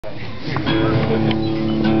Oh,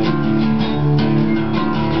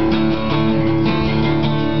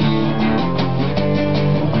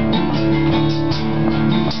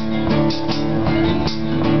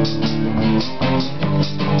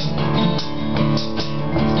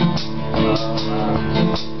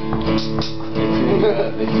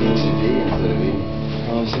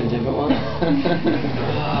 it's a different one?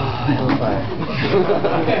 Hellfire.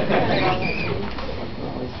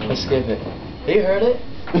 Let's skip it. You heard it?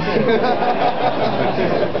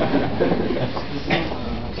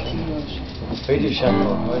 We do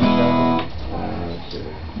shuffle.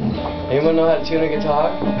 Anyone know how to tune a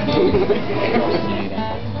guitar?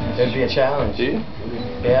 It'd be a challenge. Do you?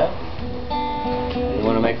 Yeah? You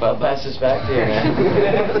want to make fun? I'll pass this back to you, man.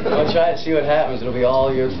 I'll try to see what happens. It'll be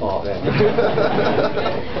all your fault, man.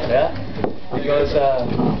 Yeah? It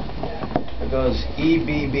goes E,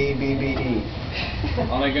 B, B, B, B, E.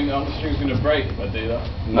 Aren't the strings going to break if I do that?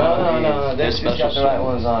 No. This has got the right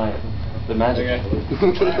ones on it. The magic. Okay.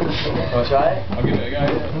 Want to try it? I'll give it a go,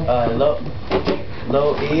 yeah.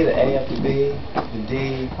 Low E, the A up to B, the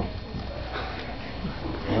D.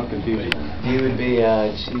 I'm confused. D would be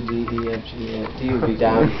C, D, E, F, G, F. D would be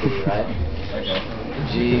down to D, right? Okay.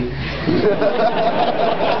 G.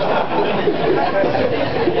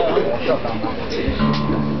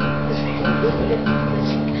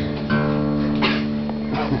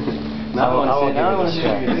 I want to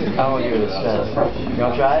give it a shot. You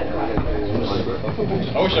want to try it?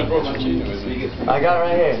 I wish I brought my tuner with me. I got it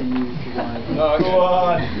right here. No, okay. Go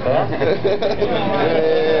on.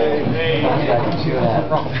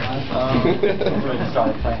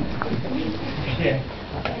 Yeah?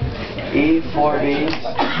 E, 4 B's. D,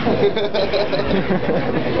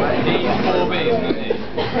 4 B's.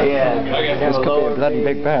 Yeah. Okay. It's a bloody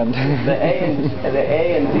big band. The A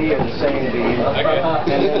and D are the same B. Okay.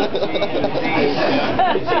 And then the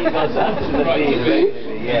G goes up to the B.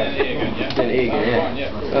 Yeah. Then E again,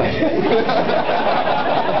 yeah.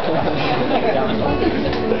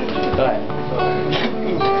 Alright.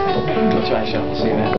 We'll try a shot. See you, man.